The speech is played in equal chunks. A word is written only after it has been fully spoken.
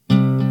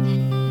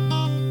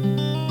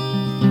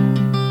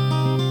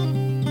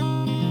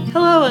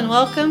Hello and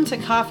welcome to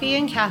Coffee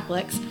and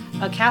Catholics,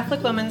 a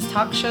Catholic women's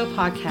talk show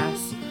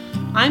podcast.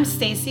 I'm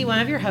Stacy, one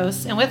of your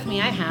hosts, and with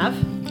me I have...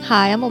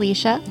 Hi, I'm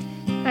Alicia.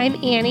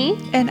 I'm Annie.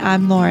 And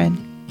I'm Lauren.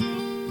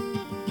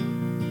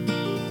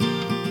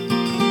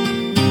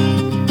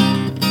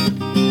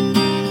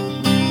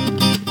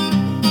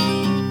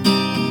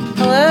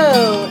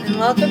 Hello and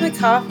welcome to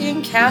Coffee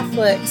and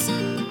Catholics.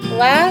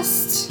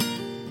 Last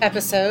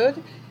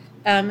episode,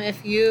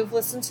 if you've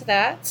listened to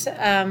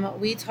that,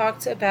 we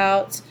talked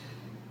about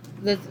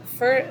the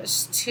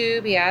first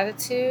two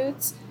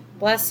Beatitudes.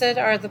 Blessed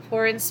are the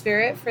poor in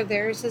spirit, for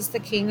theirs is the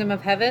kingdom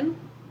of heaven.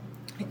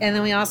 And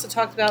then we also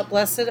talked about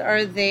blessed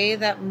are they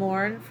that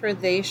mourn, for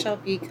they shall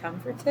be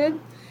comforted.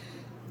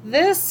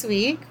 This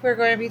week, we're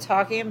going to be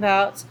talking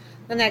about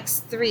the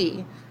next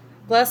three.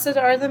 Blessed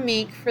are the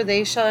meek, for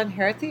they shall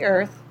inherit the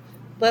earth.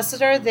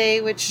 Blessed are they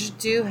which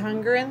do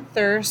hunger and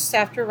thirst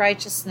after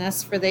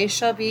righteousness, for they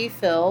shall be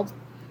filled.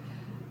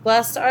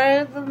 Blessed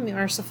are the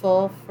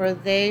merciful, for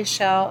they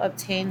shall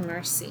obtain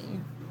mercy.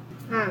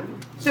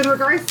 So in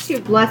regards to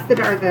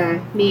blessed are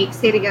the meek,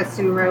 St.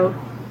 Augustine wrote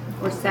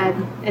or said,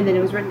 and then it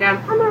was written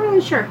down. I'm not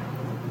really sure.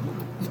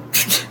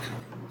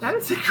 That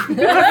is a great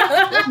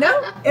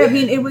No, I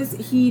mean, it was,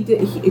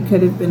 it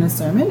could have been a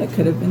sermon. It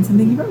could have been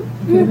something he wrote.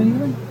 It could have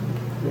been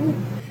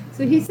anyone.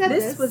 So he said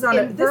this was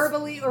on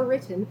verbally or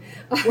written.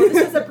 Well,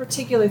 this was a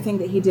particular thing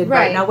that he did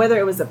right. Now, whether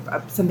it was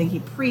something he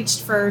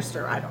preached first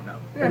or I don't know.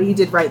 Yeah. But he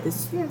did write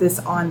this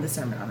on the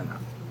Sermon on the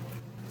Mount.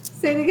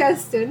 St.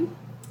 Augustine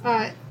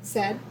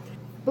said,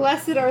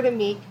 blessed are the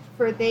meek,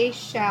 for they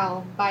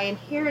shall by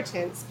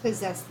inheritance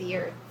possess the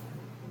earth.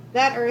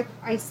 That earth,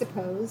 I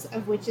suppose,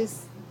 of which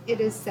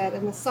it is said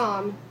in the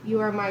Psalm, you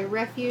are my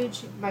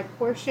refuge, my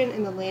portion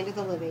in the land of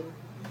the living.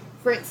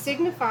 For it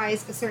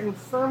signifies a certain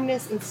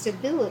firmness and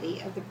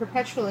stability of the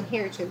perpetual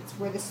inheritance,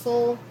 where the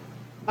soul,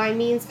 by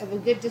means of a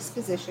good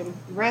disposition,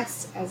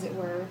 rests, as it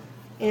were,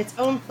 in its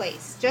own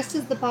place, just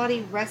as the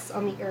body rests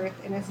on the earth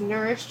and is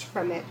nourished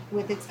from it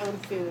with its own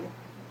food,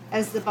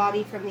 as the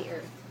body from the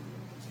earth.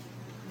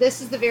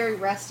 This is the very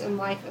rest and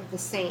life of the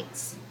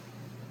saints.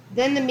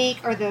 Then the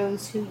meek are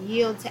those who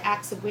yield to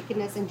acts of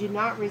wickedness and do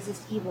not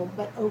resist evil,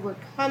 but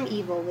overcome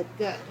evil with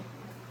good.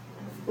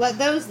 Let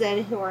those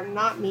then who are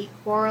not meek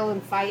quarrel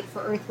and fight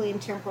for earthly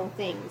and temporal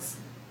things.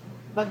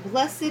 But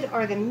blessed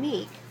are the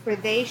meek, for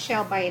they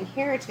shall by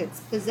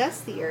inheritance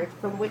possess the earth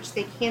from which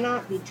they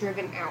cannot be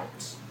driven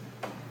out.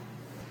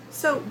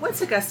 So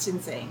what's Augustine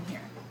saying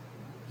here?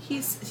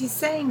 He's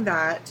saying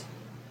that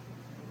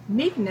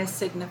meekness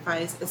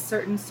signifies a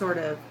certain sort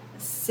of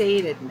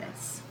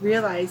satedness,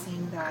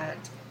 realizing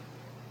that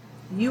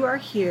you are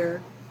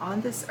here on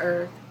this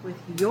earth with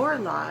your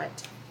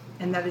lot,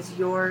 and that is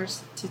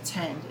yours to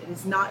tend. It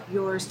is not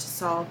yours to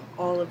solve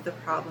all of the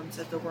problems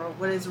of the world.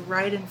 What is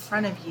right in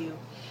front of you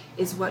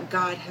is what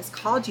God has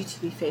called you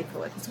to be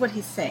faithful with. That's what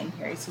he's saying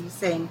here. So he's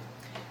saying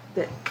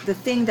that the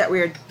thing that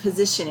we're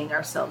positioning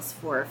ourselves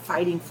for,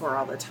 fighting for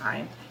all the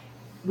time,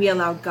 we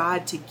allow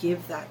God to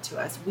give that to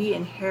us. We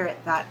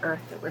inherit that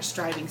earth that we're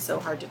striving so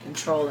hard to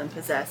control and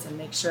possess and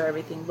make sure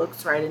everything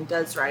looks right and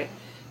does right.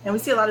 And we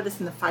see a lot of this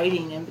in the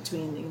fighting in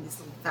between these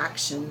little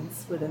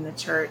factions within the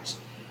church.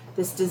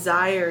 This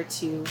desire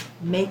to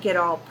make it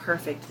all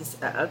perfect, this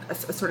a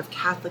sort of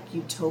Catholic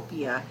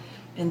utopia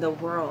in the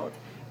world.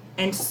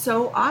 And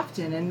so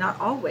often, and not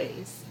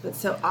always, but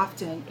so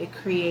often it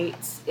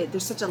creates,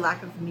 there's such a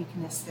lack of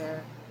meekness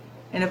there,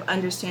 and of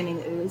understanding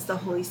that it is the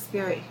Holy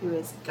Spirit who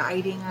is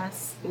guiding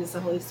us. It is the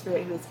Holy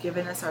Spirit who has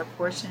given us our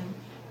portion.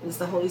 It is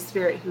the Holy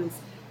Spirit who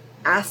has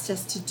asked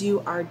us to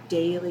do our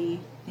daily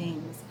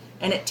things.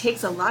 And it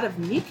takes a lot of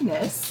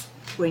meekness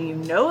when you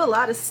know a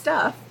lot of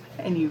stuff,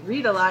 and you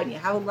read a lot and you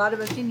have a lot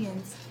of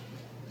opinions,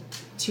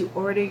 to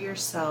order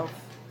yourself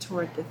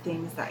toward the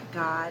things that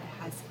God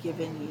has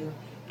given you,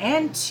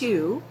 and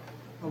to,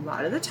 a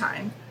lot of the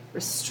time,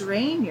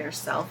 restrain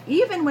yourself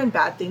even when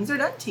bad things are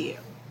done to you.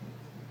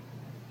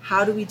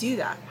 How do we do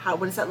that?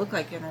 What does that look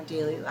like in our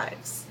daily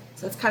lives?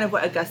 So that's kind of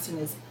what Augustine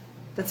is,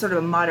 that's sort of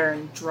a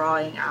modern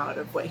drawing out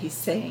of what he's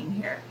saying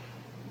here.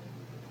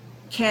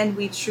 Can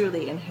we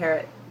truly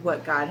inherit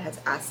what God has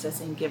asked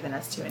us and given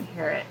us to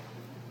inherit?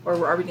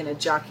 Or are we going to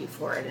jockey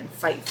for it and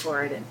fight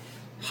for it and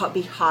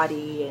be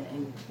haughty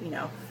and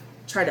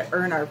try to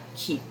earn our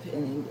keep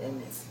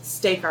and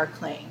stake our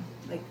claim?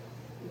 Like,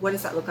 what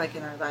does that look like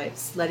in our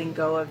lives? Letting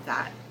go of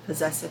that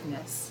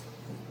possessiveness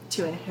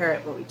to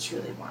inherit what we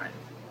truly want.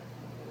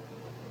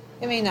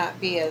 It may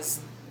not be as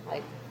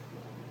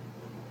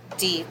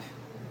deep,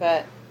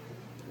 but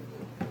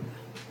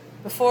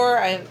before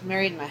I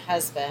married my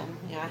husband,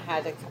 I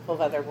had a couple of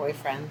other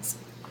boyfriends,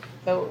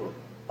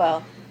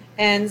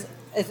 and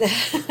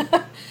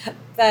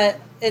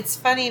that it's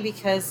funny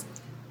because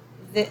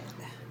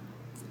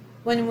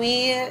when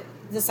we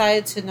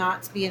decided to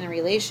not be in a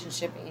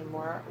relationship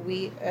anymore,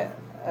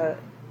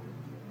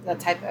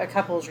 a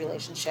couple's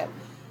relationship,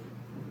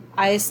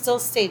 I still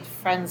stayed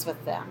friends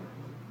with them.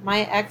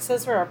 My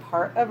exes were a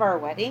part of our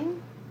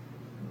wedding,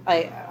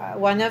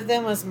 One of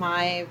them was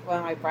one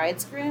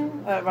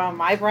of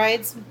my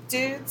bride's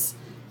dudes,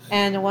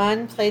 and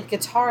one played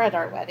guitar at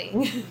our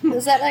wedding.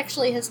 Was that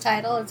actually his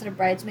title? Instead of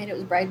bridesmaid, it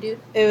was bride dude?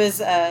 It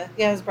was, it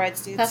was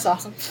Bridesmaids. That's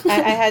awesome. I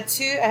had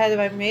two. I had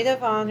my maid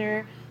of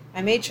honor,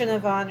 my matron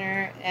of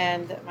honor,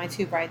 and my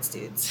two brides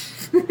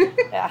dudes.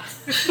 Yeah.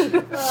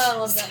 Oh, I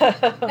love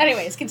that. So,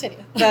 Anyways, continue.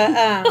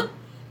 but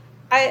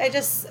I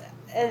just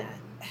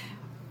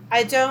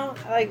I don't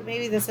like,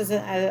 maybe this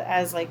isn't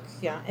as like,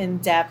 in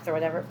depth or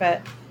whatever,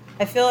 but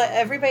I feel like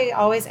everybody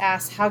always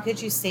asks, how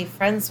could you stay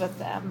friends with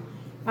them?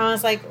 And I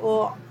was like,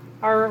 well,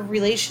 our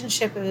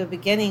relationship at the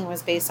beginning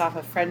was based off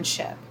of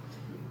friendship,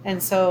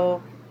 and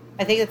so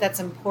I think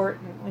that's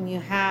important when you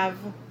have,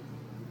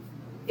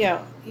 they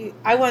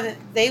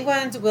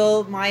wanted to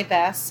will my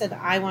best, and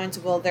I wanted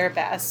to will their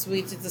best.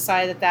 We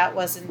decided that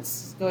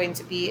wasn't going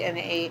to be in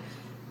a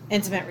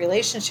intimate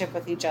relationship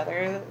with each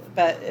other,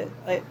 but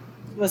it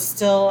was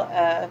still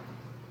a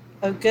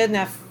good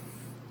enough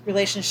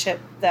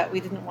relationship that we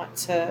didn't want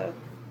to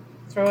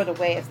throw it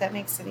away, if that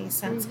makes any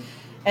sense. Mm-hmm.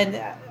 And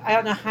I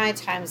don't know how many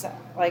times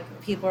like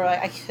people are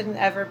like, I couldn't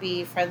ever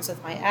be friends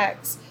with my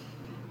ex,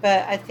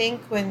 but I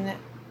think when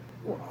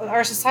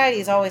our society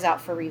is always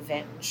out for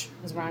revenge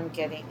is where I'm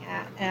getting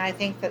at, and I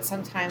think that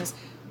sometimes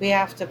we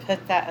have to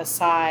put that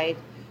aside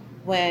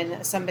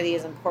when somebody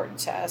is important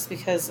to us,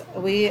 because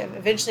we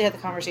eventually had the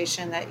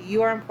conversation that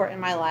you are important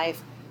in my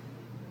life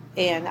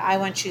and I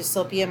want you to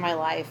still be in my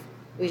life.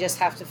 We just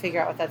have to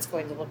figure out what that's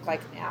going to look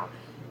like now.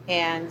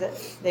 And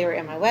they were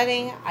in my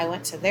wedding. I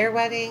went to their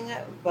wedding.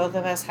 Both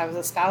of us have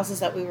the spouses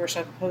that we were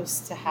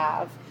supposed to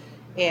have,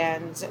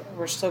 and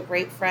we're still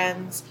great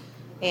friends.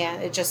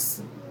 And it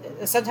just,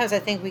 sometimes I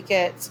think we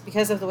get,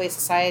 because of the way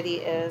society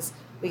is,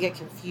 we get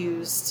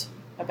confused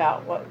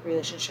about what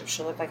relationships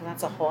should look like, and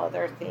that's a whole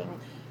other thing.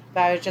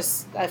 But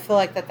I feel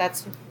like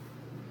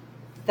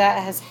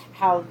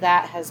how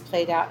that has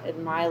played out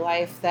in my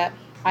life, that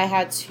I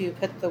had to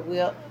put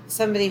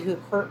somebody who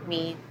hurt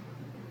me,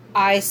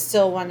 I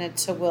still wanted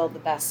to will the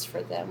best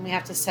for them. We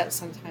have to set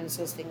sometimes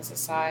those things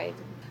aside.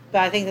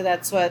 But I think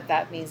that's what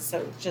that means.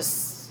 So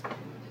just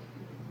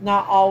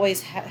not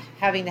always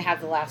having to have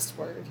the last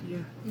word. Yeah.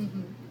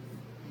 Mm-hmm.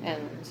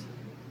 And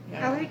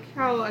I like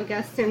how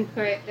Augustine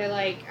put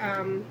that,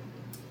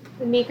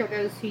 the meek are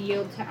those who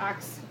yield to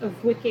acts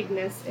of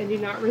wickedness and do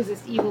not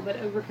resist evil, but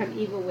overcome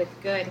evil with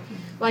good.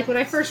 Like, when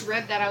I first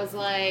read that, I was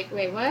like,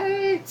 wait,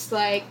 what?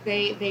 Like,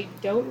 they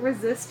don't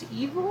resist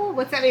evil?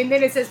 What's that mean? And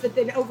then it says, but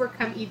then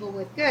overcome evil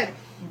with good.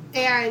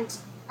 And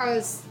I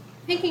was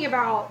thinking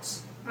about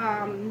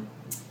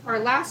our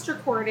last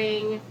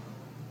recording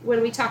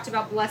when we talked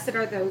about blessed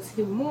are those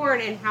who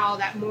mourn, and how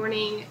that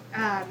mourning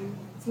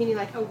is meaning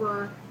like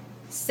over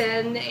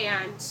sin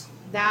and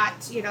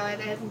that,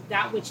 and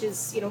that which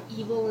is,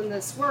 evil in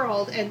this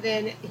world. And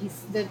then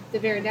the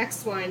very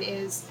next one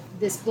is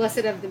this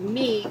blessed of the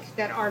meek,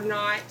 that are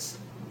not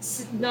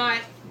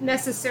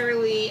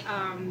necessarily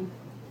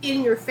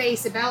in your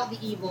face about the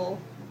evil,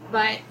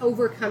 but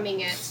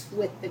overcoming it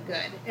with the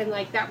good. And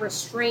like that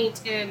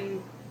restraint,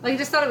 and like I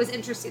just thought it was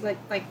interesting,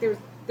 like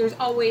there's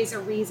always a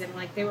reason,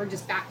 like they were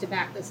just back to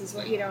back, this is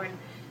what,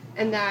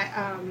 and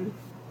that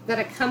that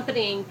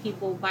accompanying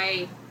people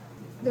by,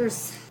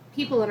 there's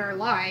people in our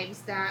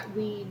lives that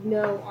we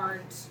know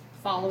aren't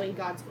following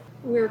God's will.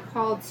 We're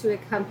called to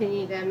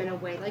accompany them in a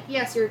way. Like,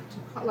 yes, we're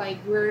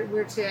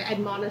to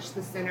admonish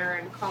the sinner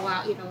and call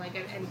out,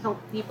 and help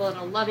people in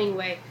a loving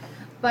way,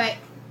 but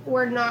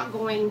we're not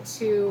going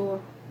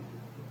to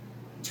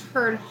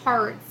turn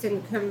hearts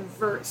and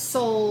convert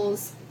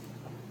souls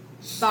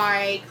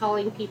by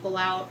calling people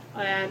out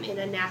in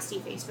a nasty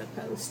Facebook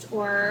post,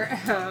 or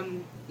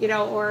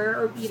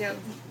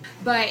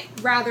but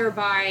rather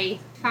by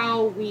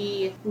how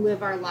we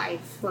live our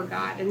life for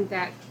God, and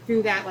that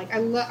through that,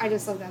 I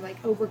just love that,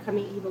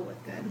 overcoming evil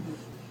with good.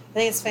 I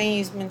think it's funny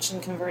you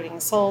mentioned converting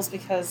souls,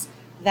 because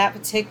that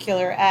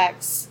particular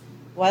ex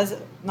was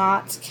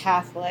not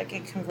Catholic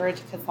and converted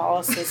to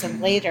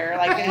Catholicism later,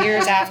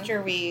 years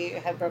after we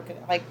had broken.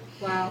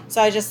 Wow.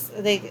 So it's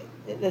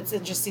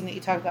interesting that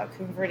you talk about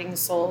converting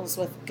souls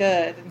with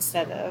good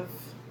instead of,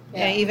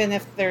 even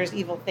if there's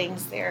evil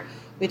things there,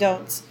 we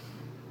don't.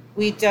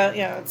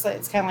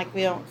 It's kind of like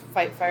we don't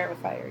fight fire with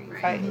fire. You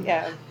fight,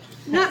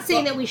 Not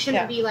saying that we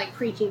shouldn't be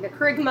preaching the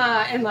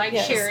charisma and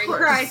sharing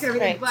Christ and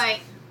everything, right.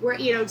 But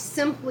we're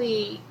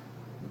simply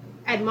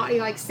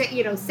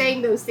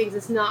saying those things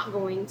is not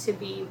going to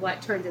be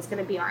what turns. It's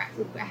going to be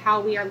how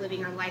we are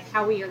living our life,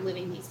 how we are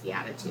living these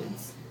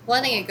Beatitudes. Well,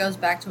 I think it goes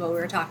back to what we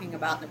were talking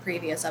about in the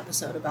previous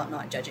episode about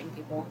not judging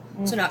people.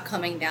 Mm-hmm. So not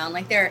coming down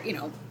that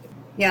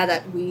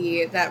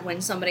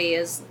when somebody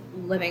is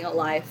living a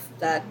life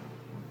that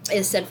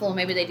is sinful,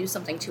 maybe they do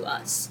something to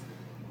us.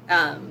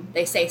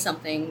 They say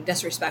something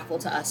disrespectful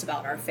to us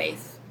about our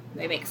faith.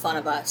 They make fun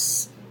of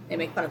us. They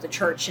make fun of the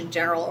church in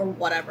general, or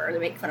whatever. They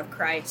make fun of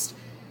Christ.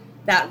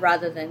 That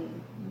rather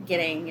than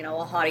getting,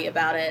 all haughty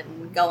about it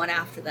and going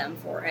after them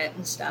for it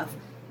and stuff.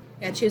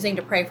 And choosing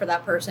to pray for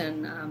that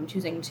person,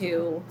 choosing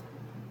to,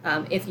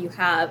 if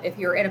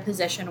you're in a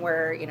position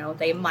where,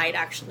 they might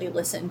actually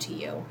listen to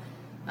you,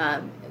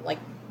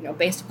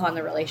 based upon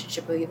the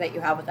relationship that you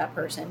have with that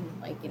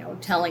person, like,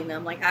 telling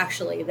them, like,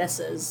 actually, this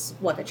is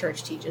what the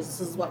church teaches,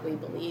 this is what we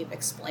believe,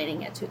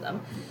 explaining it to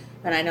them.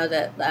 And I know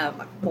that,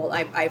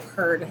 I've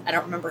heard, I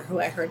don't remember who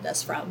I heard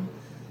this from,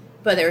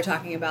 but they were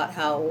talking about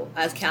how,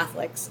 as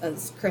Catholics,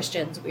 as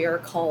Christians, we are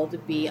called to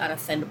be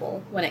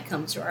unoffendable when it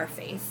comes to our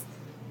faith.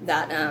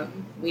 That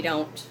we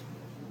don't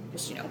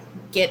just,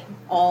 get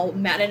all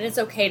mad. And it's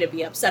okay to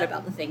be upset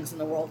about the things in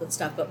the world and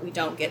stuff, but we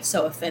don't get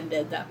so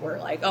offended that we're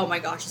like, oh my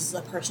gosh, this is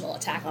a personal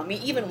attack on me.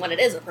 Even when it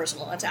is a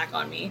personal attack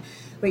on me,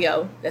 we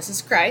go, this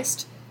is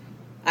Christ.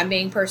 I'm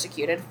being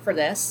persecuted for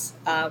this,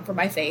 for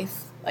my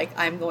faith. Like,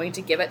 I'm going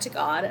to give it to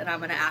God, and I'm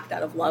going to act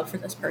out of love for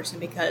this person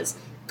because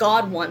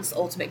God wants the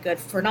ultimate good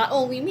for not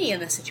only me in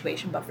this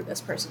situation, but for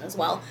this person as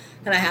well.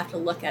 And I have to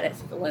look at it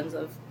through the lens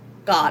of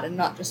God and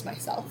not just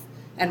myself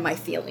and my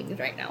feelings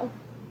right now.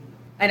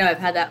 I know I've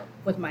had that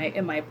with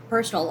in my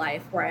personal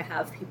life, where I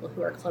have people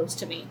who are close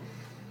to me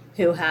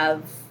who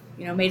have,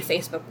 made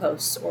Facebook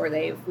posts, or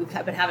we've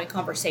been having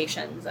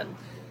conversations, and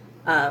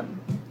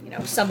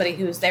somebody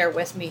who's there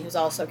with me who's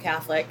also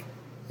Catholic,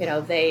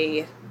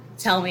 they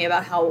tell me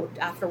about how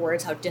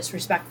afterwards how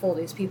disrespectful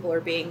these people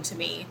are being to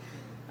me,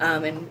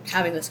 and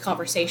having this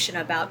conversation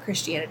about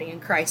Christianity and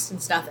Christ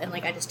and stuff, and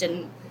like I just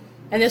didn't,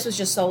 and this was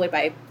just solely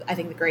by, I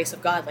think, the grace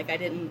of God. Like, I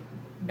didn't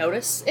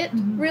notice it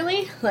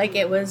really. Like,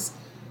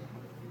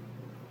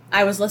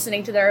 I was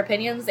listening to their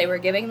opinions, they were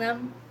giving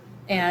them,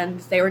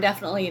 and they were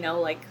definitely,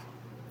 like,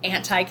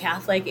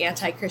 anti-Catholic,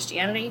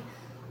 anti-Christianity,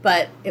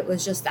 but it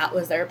was just, that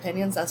was their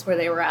opinions, that's where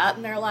they were at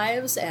in their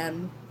lives,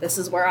 and this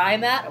is where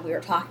I'm at, and we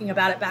were talking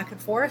about it back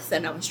and forth,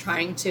 and I was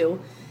trying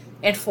to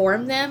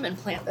inform them and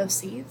plant those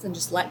seeds and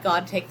just let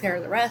God take care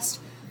of the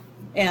rest.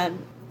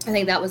 And I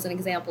think that was an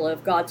example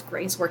of God's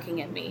grace working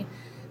in me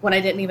when I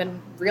didn't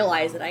even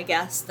realize it, I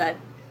guess, that,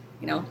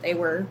 they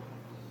were,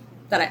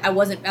 that I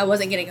wasn't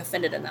getting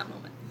offended in that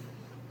moment.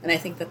 And I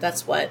think that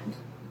that's what,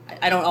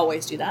 I don't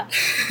always do that,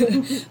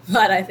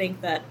 but I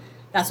think that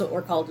that's what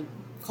we're called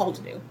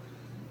to do,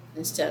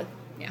 is to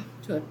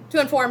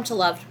inform, to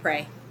love, to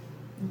pray,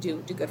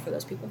 do good for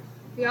those people.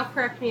 Y'all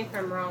correct me if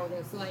I'm wrong.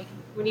 It's like,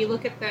 when you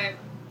look at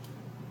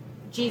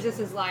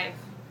Jesus's life,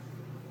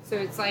 so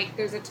it's like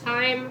there's a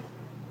time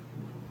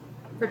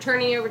for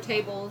turning over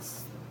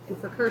tables and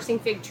for cursing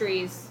fig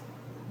trees,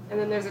 and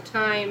then there's a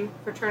time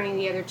for turning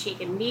the other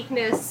cheek. And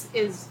meekness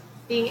is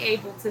being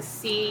able to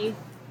see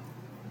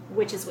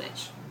which is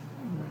which.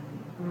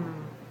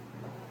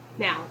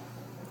 Now,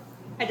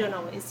 I don't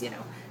always,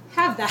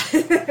 have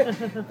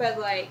that, but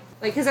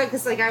because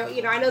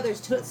I know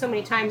there's so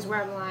many times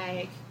where I'm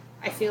like,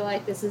 I feel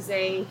like this is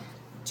a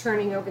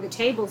turning over the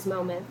tables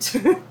moment,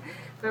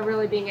 but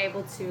really being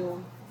able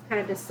to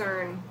kind of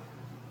discern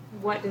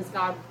what does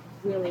God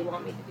really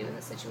want me to do in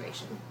this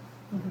situation.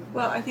 Mm-hmm.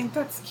 Well, I think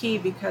that's key,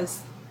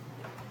 because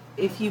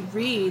if you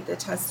read the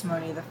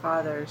testimony of the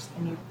fathers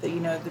and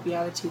the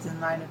Beatitudes in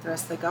line with the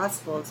rest of the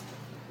Gospels,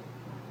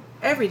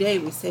 every day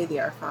we say the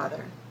Our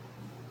Father.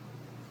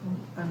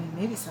 I mean,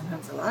 maybe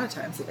sometimes a lot of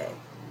times a day.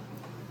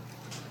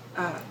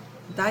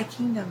 Thy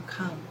kingdom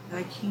come,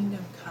 thy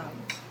kingdom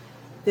come.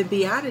 The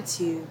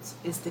Beatitudes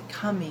is the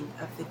coming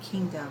of the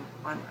kingdom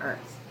on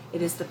earth.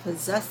 It is the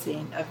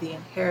possessing of the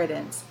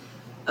inheritance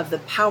of the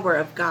power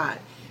of God.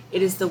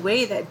 It is the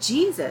way that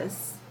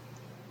Jesus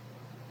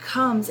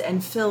comes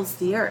and fills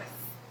the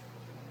earth.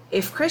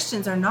 If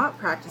Christians are not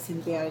practicing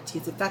the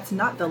Beatitudes, if that's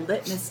not the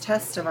litmus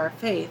test of our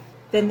faith,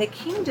 then the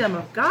kingdom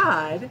of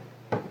God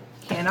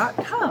cannot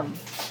come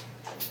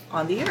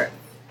on the earth.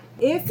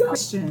 If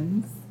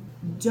Christians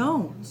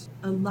don't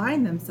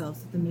align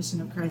themselves with the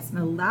mission of Christ and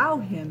allow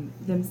them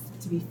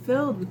to be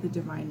filled with the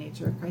divine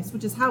nature of Christ,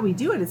 which is how we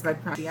do it, is by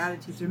practicing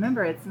Beatitudes.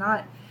 Remember, it's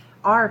not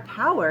our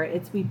power,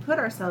 it's we put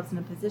ourselves in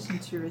a position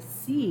to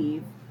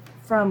receive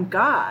from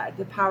God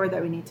the power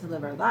that we need to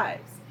live our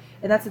lives.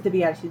 And that's what the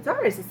Beatitudes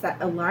are, is it's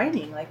that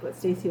aligning, like what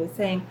Stacey was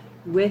saying,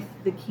 with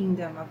the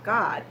kingdom of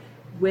God,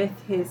 with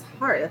his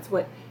heart. That's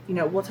what,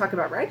 we'll talk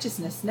about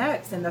righteousness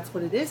next, and that's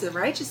what it is. A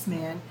righteous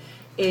man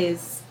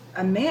is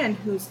a man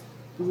whose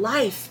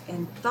life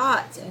and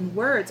thoughts and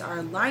words are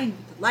aligned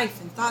with the life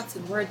and thoughts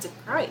and words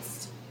of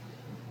Christ.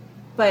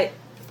 But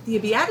the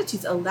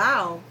Beatitudes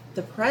allow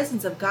the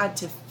presence of God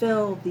to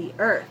fill the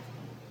earth.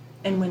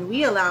 And when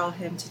we allow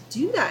him to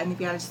do that in the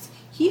Beatitudes,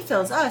 he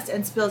fills us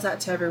and spills out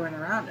to everyone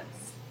around us.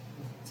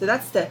 So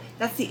that's the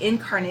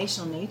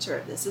incarnational nature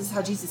of this. This is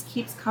how Jesus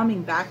keeps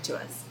coming back to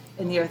us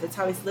in the earth. It's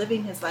how he's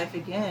living his life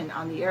again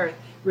on the earth,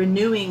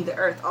 renewing the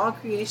earth. All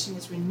creation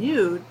is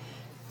renewed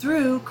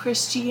through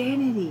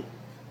Christianity.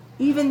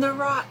 Even the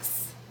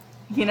rocks,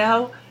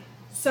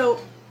 So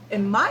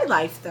in my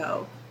life,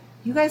 though,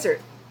 you guys are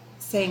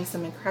saying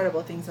some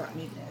incredible things about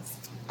meekness.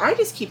 I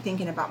just keep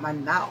thinking about my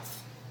mouth.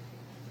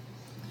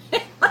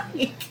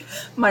 Like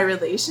my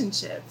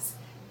relationships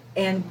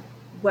and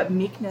what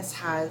meekness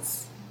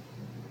has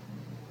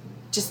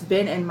just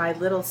been in my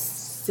little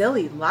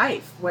silly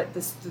life. What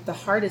the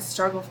hardest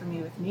struggle for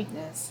me with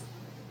meekness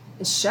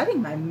is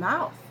shutting my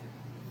mouth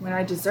when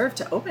I deserve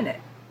to open it,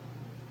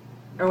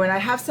 or when I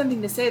have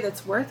something to say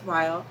that's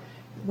worthwhile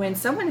when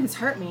someone has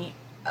hurt me,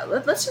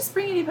 let's just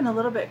bring it even a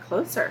little bit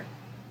closer.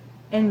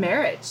 In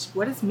marriage,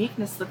 what does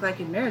meekness look like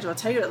in marriage? Well, I'll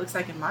tell you what it looks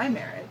like in my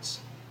marriage.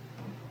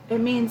 It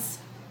means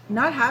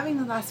not having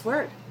the last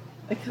word.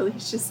 Like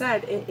Alicia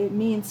said, it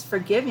means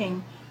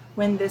forgiving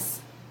when this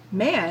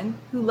man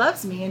who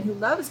loves me and who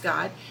loves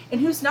God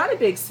and who's not a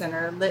big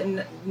sinner,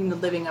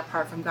 living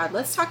apart from God.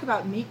 Let's talk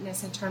about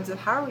meekness in terms of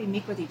how are we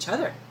meek with each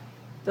other?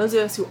 Those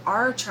of us who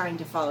are trying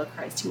to follow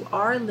Christ, who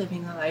are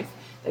living the life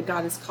that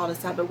God has called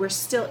us out, but we're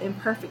still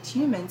imperfect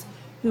humans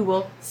who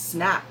will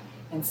snap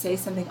and say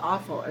something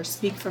awful or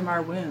speak from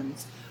our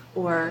wounds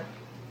or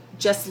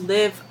just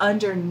live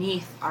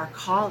underneath our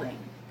calling.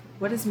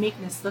 What does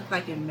meekness look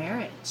like in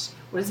marriage?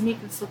 What does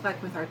meekness look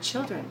like with our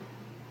children?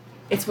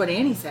 It's what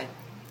Annie said.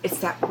 It's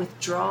that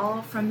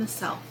withdrawal from the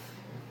self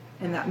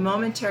and that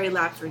momentary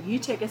lapse where you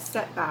take a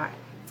step back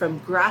from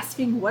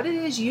grasping what it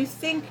is you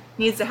think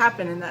needs to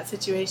happen in that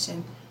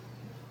situation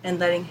and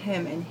letting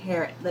him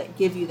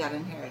give you that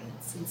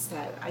inheritance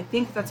instead. I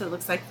think that's what it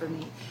looks like for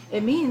me.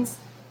 It means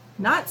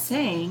not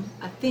saying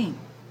a thing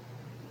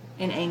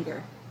in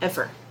anger,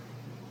 ever.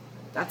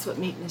 That's what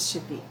meekness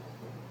should be.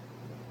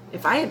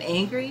 If I am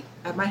angry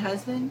at my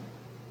husband,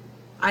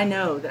 I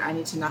know that I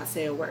need to not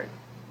say a word.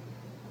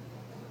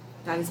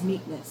 That is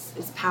meekness,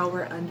 is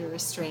power under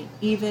restraint,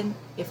 even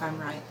if I'm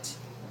right.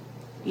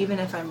 Even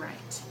if I'm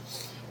right.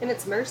 And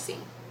it's mercy.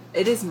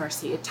 It is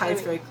mercy. It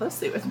ties very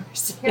closely with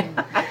mercy,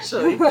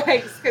 actually.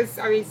 Because,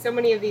 so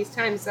many of these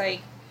times,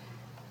 I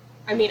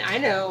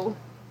know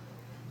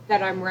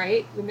that I'm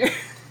right.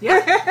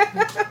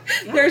 Yeah.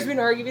 There's been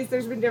arguments,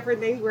 there's been different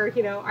things where,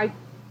 I'm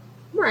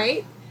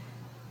right.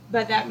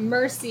 But that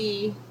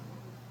mercy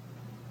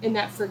and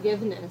that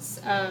forgiveness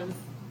of,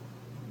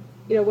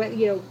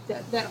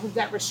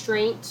 that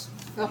restraint,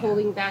 the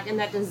holding back, and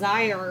that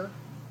desire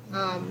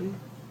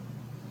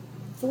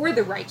for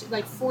the right,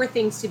 for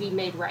things to be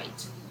made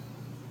right.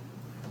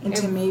 And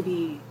to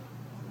maybe,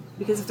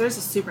 because if there's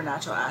a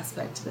supernatural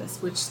aspect to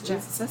this, which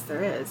Jesus says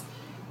there is,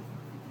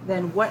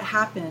 then what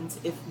happens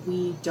if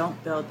we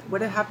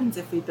happens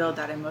if we build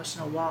that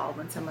emotional wall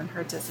when someone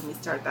hurts us and we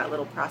start that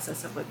little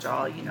process of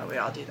withdrawal? We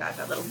all do that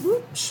little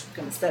whoosh,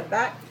 gonna step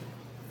back,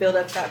 build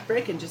up that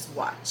brick and just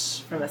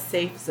watch from a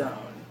safe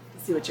zone.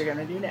 See what you're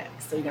gonna do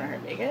next. So you're gonna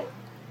hurt Megan?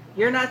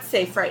 You're not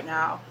safe right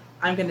now.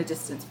 I'm gonna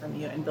distance from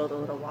you and build a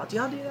little wall. Do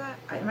y'all do that?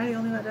 Am I the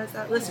only one that does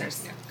that?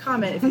 Listeners,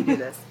 comment if you do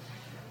this.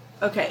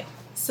 Okay,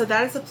 so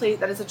that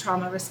is a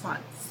trauma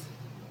response.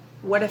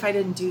 What if I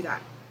didn't do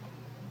that?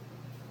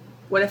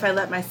 What if I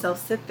let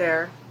myself sit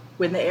there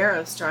when the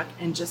arrow struck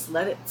and just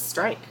let it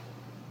strike?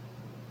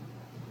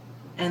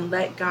 And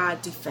let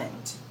God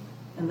defend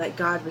and let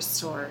God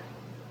restore.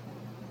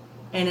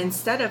 And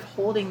instead of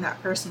holding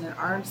that person at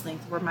arm's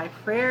length, where my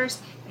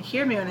prayers, and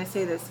hear me when I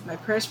say this, my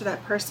prayers for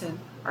that person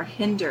are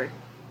hindered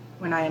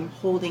when I am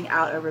holding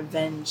out a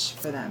revenge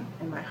for them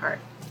in my heart.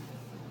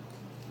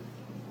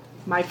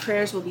 My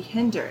prayers will be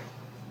hindered.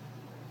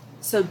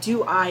 So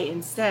do I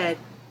instead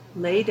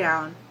lay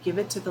down, give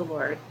it to the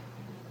Lord?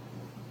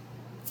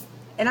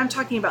 And I'm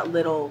talking about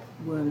little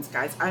wounds,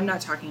 guys. I'm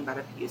not talking about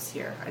abuse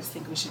here. I just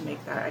think we should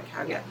make that a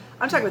caveat.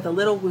 I'm talking about the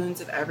little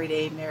wounds of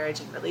everyday marriage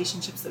and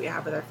relationships that we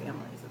have with our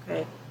families,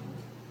 okay?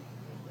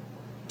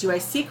 Do I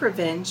seek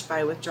revenge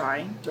by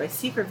withdrawing? Do I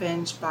seek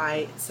revenge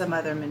by some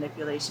other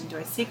manipulation? Do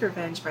I seek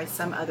revenge by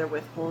some other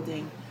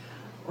withholding?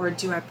 Or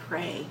do I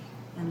pray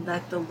and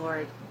let the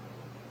Lord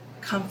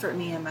comfort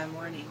me in my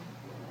mourning?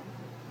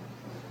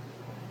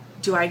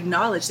 Do I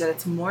acknowledge that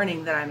it's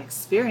mourning that I'm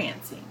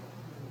experiencing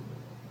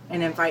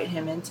and invite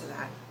him into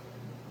that?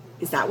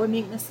 Is that what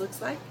meekness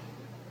looks like?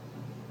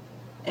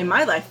 In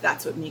my life,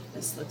 that's what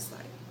meekness looks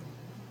like.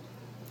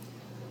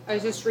 I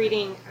was just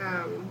reading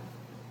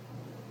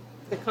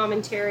the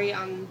commentary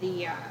on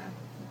the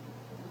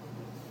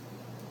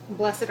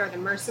Blessed are the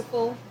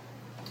Merciful,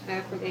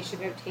 for they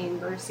should obtain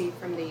mercy,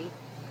 from the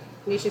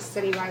Nisha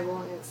Study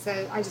Bible. And it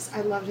says,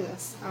 I loved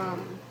this.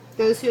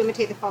 Those who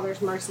imitate the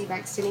Father's mercy by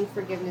extending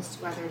forgiveness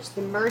to others.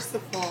 The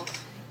merciful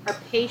are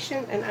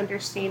patient and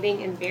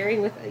understanding and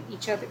bearing with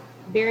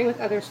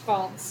others'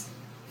 faults,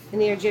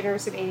 and they are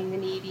generous in aiding the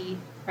needy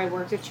by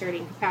works of charity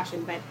and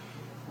compassion. But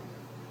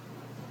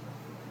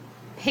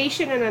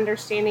patient and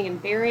understanding and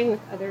bearing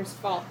with others'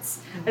 faults.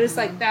 Mm-hmm. I just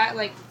like that.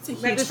 It's a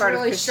huge part of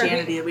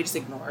Christianity that we just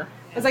ignore.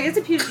 It's it's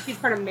a huge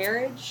part of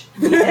marriage.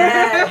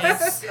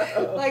 Yes.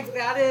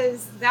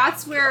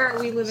 That's where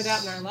we live it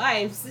out in our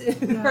lives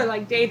for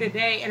day to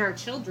day, and our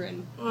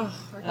children,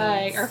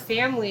 our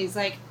families.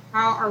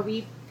 How are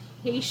we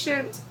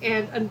patient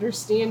and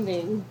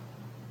understanding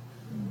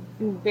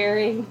and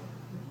bearing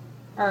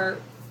our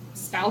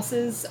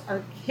spouses,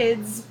 our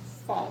kids'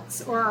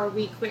 faults, or are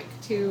we quick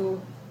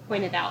to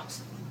point it out?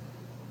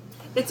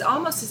 It's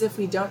almost as if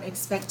we don't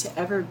expect to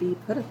ever be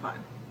put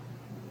upon,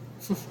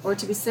 or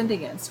to be sinned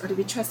against, or to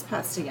be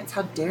trespassed against.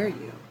 How dare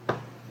you?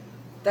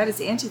 That is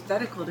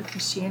antithetical to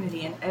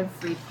Christianity in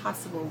every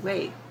possible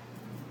way.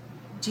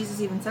 Jesus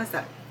even says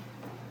that.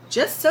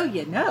 Just so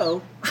you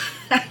know,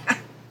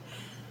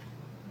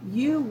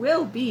 you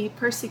will be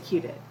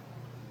persecuted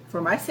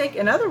for my sake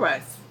and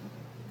otherwise.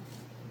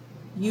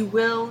 You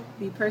will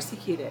be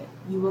persecuted.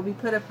 You will be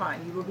put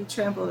upon. You will be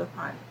trampled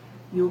upon.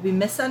 You will be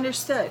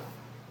misunderstood.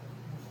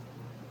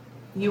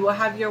 You will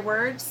have your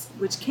words,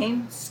 which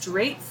came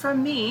straight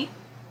from me,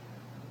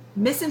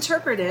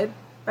 misinterpreted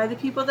by the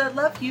people that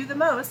love you the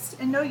most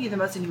and know you the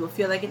most, and you will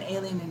feel like an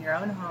alien in your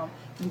own home.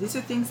 And these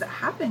are things that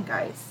happen,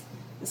 guys.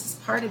 This is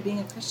part of being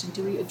a Christian.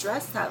 Do we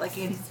address that, like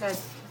Andy said,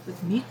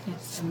 with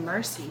meekness and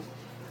mercy?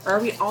 Or are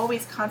we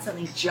always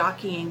constantly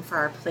jockeying for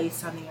our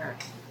place on the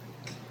earth?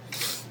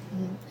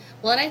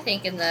 Well, and I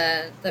think in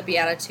the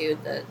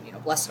Beatitude that,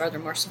 blessed are the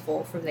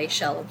merciful, for they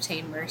shall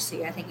obtain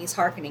mercy, I think he's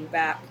hearkening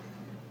back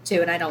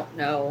to, and I don't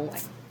know, I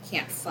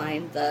can't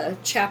find the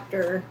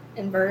chapter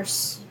and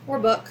verse or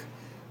book,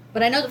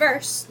 but I know the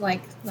verse,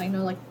 I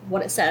know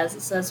what it says.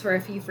 It says, for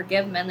if you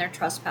forgive men their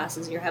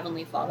trespasses, your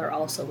heavenly Father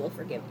also will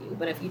forgive you.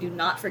 But if you do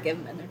not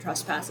forgive men their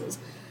trespasses,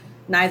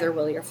 neither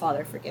will your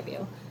Father forgive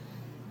you.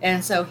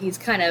 And so he's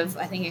kind of,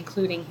 I think,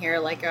 including here,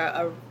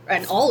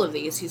 and all of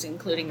these, he's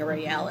including a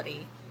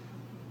reality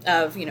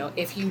of,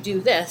 if you do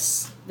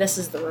this, this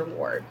is the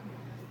reward.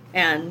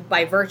 And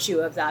by virtue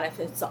of that, if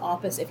it's the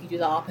opposite, if you do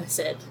the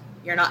opposite,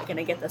 you're not going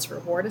to get this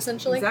reward,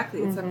 essentially.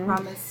 Exactly. It's a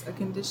promise, a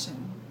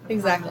condition.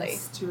 Exactly.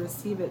 Promise to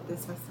receive it,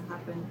 this has to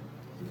happen.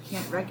 You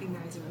can't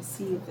recognize and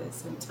receive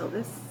this until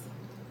this.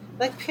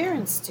 Like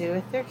parents do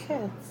with their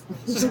kids.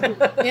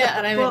 Yeah,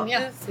 and I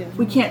mean,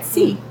 We can't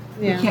see.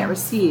 Yeah. We can't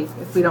receive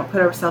if we don't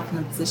put ourselves in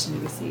a position to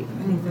receive.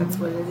 And I think that's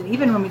what it is. And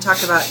even when we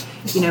talk about,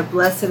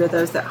 blessed are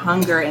those that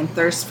hunger and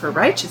thirst for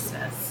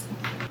righteousness,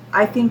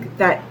 I think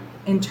that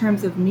in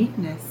terms of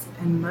meekness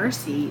and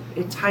mercy,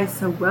 it ties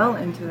so well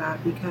into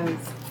that, because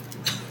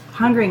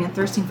hungering and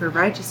thirsting for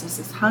righteousness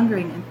is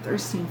hungering and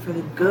thirsting for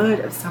the good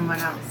of someone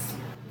else,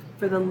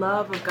 for the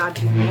love of God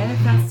to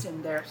manifest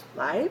in their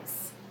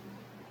lives,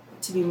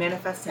 to be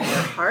manifest in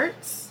their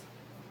hearts,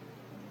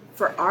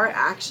 for our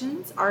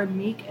actions, our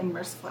meek and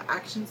merciful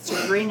actions,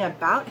 to bring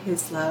about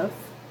his love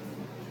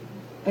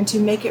and to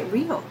make it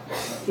real.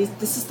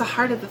 This is the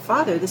heart of the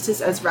Father. This is,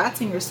 as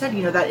Ratzinger said,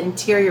 that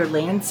interior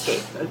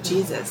landscape of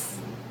Jesus,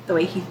 the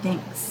way he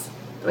thinks,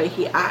 the way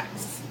he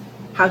acts,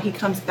 how he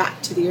comes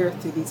back to the earth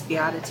through these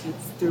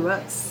Beatitudes, through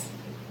us.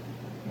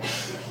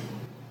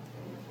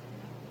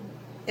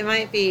 It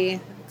might be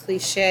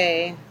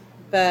cliche,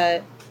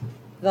 but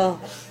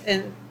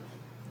and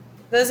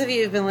those of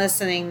you who've been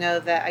listening know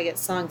that I get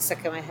songs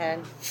stuck in my head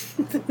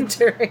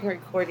during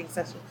recording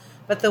session.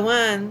 But the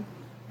one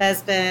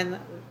has been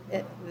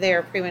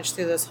there pretty much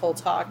through this whole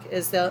talk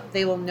is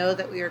they will know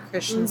that we are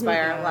Christians by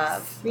our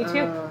love. Me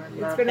too.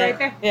 It's been right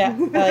there.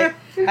 Yeah.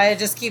 I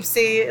just keep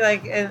saying,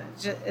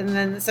 and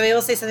then somebody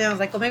will say something, I was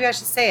like, well, maybe I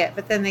should say it.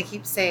 But then they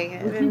keep saying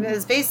it. And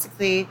it's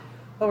basically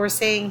what we're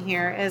saying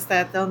here is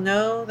that they'll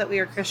know that we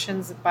are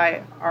Christians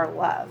by our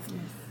love. Yes.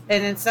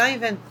 And it's not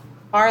even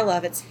our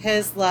love, it's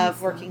his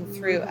love working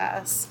through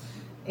us.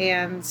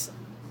 And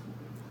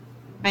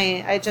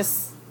I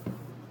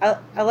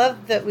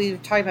love that we're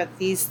talking about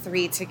these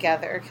three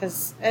together,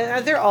 because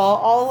they're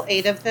all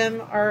 8 of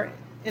them are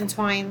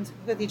entwined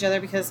with each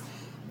other, because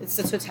it's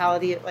the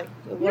totality, like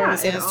Lauren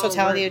was saying, it's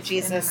totality of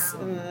Jesus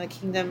and the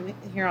kingdom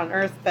here on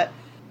earth. But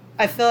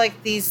I feel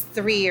like these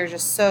 3 are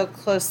just so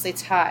closely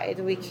tied.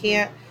 We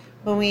can't,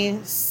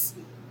 it's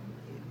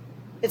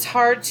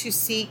hard to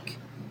seek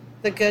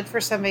the good for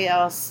somebody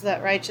else,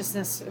 that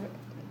righteousness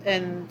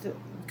and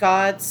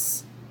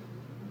God's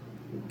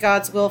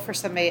will for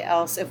somebody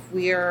else, if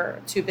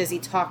we're too busy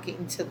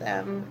talking to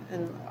them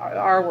and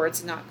our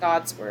words, not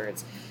God's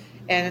words.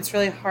 And it's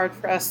really hard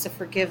for us to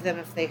forgive them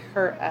if they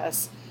hurt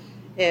us,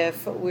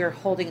 if we're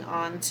holding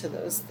on to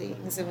those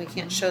things and we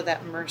can't show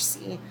that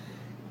mercy.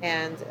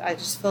 And I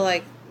just feel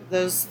like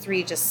those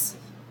 3 just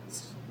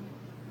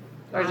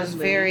are just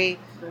very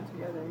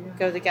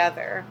go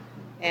together.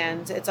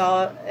 And it's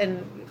all,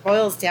 and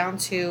boils down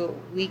to,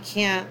 we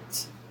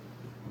can't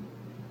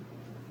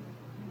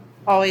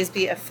always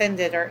be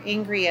offended or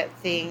angry at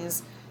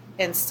things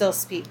and still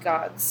speak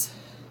God's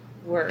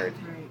word.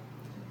 Right.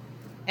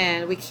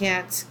 And we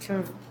can't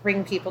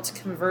bring people to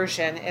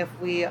conversion if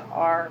we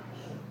are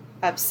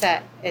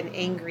upset and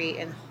angry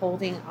and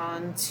holding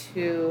on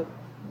to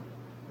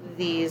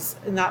these,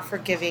 not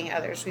forgiving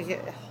others. We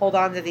hold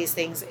on to these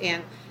things,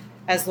 and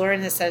as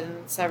Lauren has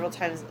said several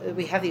times,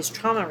 we have these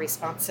trauma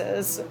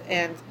responses,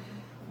 and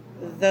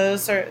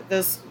those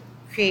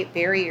create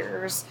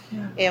barriers,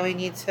 and we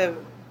need to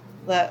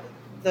let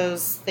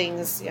those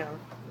things,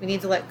 we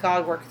need to let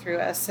God work through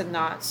us and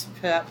not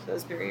put up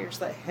those barriers.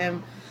 Let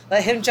him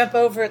leap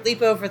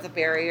over the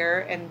barrier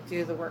and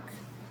do the work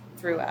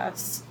through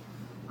us.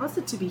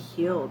 Also, to be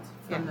healed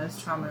from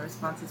those trauma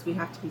responses, we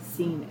have to be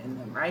seen in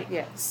them, right?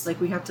 Yes.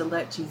 Like, we have to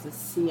let Jesus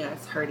see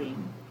us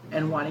hurting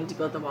and wanting to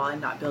build the wall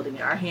and not building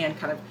it. Our hand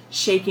kind of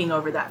shaking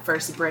over that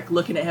first brick,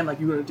 looking at him like,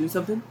 you going to do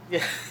something?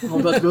 Yeah. I'm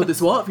about to build this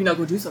wall if you're not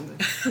going to do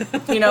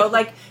something.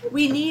 Like,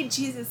 we need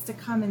Jesus to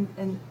come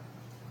and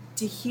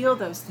to heal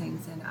those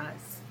things in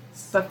us.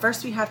 But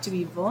first we have to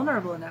be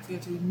vulnerable enough, we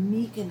have to be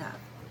meek enough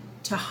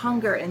to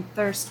hunger and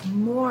thirst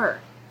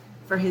more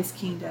for his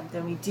kingdom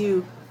than we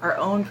do our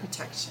own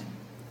protection.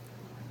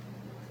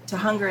 to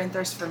hunger and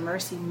thirst for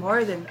mercy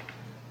more than,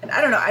 and I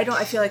don't know,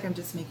 I feel like I'm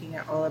just making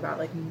it all about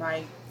like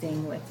my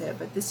thing with it,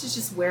 but this is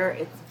just where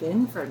it's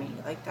been for me.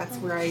 Like that's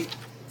where I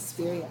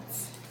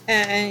experience.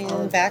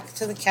 And back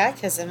to the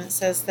catechism, it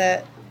says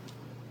that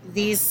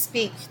these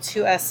speak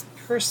to us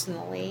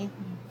personally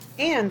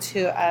and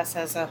to us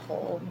as a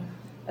whole,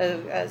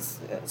 as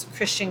a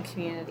Christian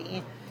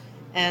community.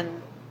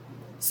 And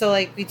so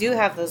like we do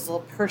have those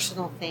little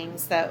personal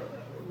things that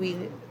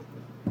we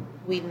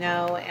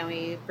know and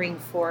we bring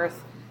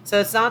forth. So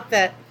it's not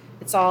that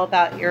it's all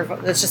about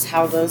that's just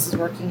how those is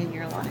working in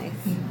your life.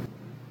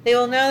 They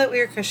will know that we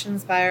are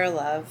Christians by our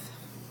love.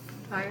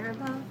 By our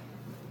love.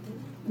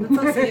 We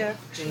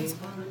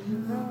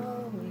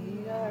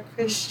are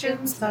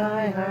Christians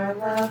by our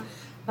love.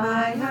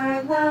 By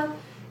our love,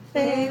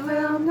 they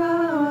will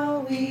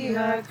know we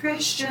are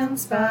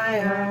Christians by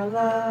our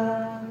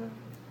love.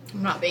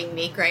 I'm not being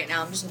meek right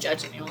now. I'm just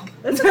judging y'all.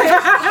 That's okay.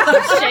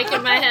 I'm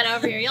shaking my head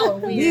over here. Y'all are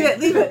weird.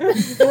 Leave it.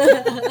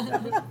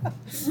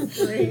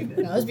 Great.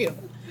 That was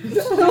beautiful.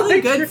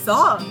 Really good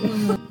song.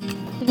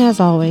 And as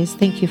always,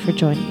 thank you for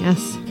joining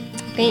us.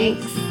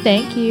 Thanks.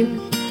 Thank you.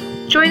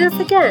 Join us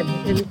again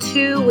in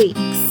 2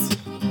 weeks.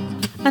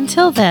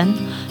 Until then,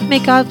 may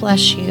God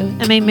bless you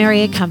and may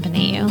Mary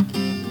accompany you.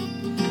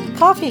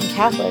 Coffee and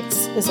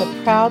Catholics is a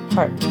proud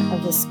partner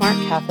of the Smart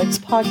Catholics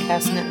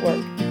Podcast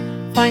Network.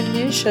 Find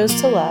new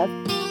shows to love,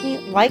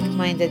 meet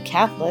like-minded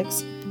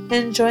Catholics,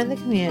 and join the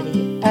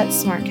community at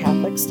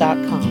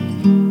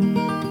smartcatholics.com.